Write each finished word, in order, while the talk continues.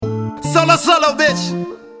Solo, solo,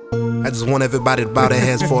 bitch. I just want everybody to bow their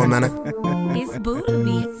heads for a minute. It's Budda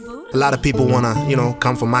beats. A lot of people wanna,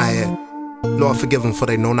 come for my head. Lord forgive them for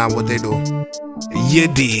they know not what they do. You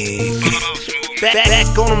dig.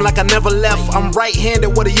 Back on him like I never left. I'm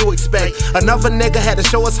right-handed, what do you expect? Another nigga had to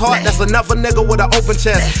show his heart. That's another nigga with an open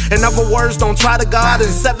chest. In other words, don't try to God. In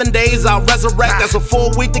 7 days I'll resurrect. That's a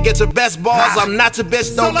full week to get your best bars. I'm not your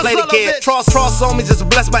bitch, don't play the kid. Cross on me, just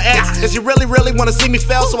bless my ex. And she really wanna see me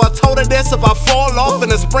fail, so I told her this. If I fall off in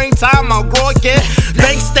the springtime, I'll grow again.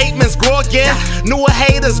 Bank statements grow again. Newer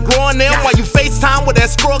haters growing in while you FaceTime with that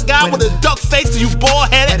scroll guy with a duck face, you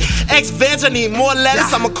bald-headed. Ex-veg, I need more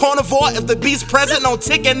lettuce. I'm a carnivore if the beast present on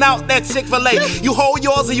ticking out that Chick-fil-A. You hold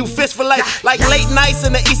yours or you fish fillet. Like late nights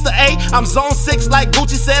in the Easter A. I'm zone 6 like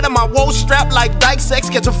Gucci said, and my woe strapped like dyke sex.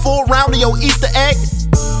 Catch a full round of your Easter egg.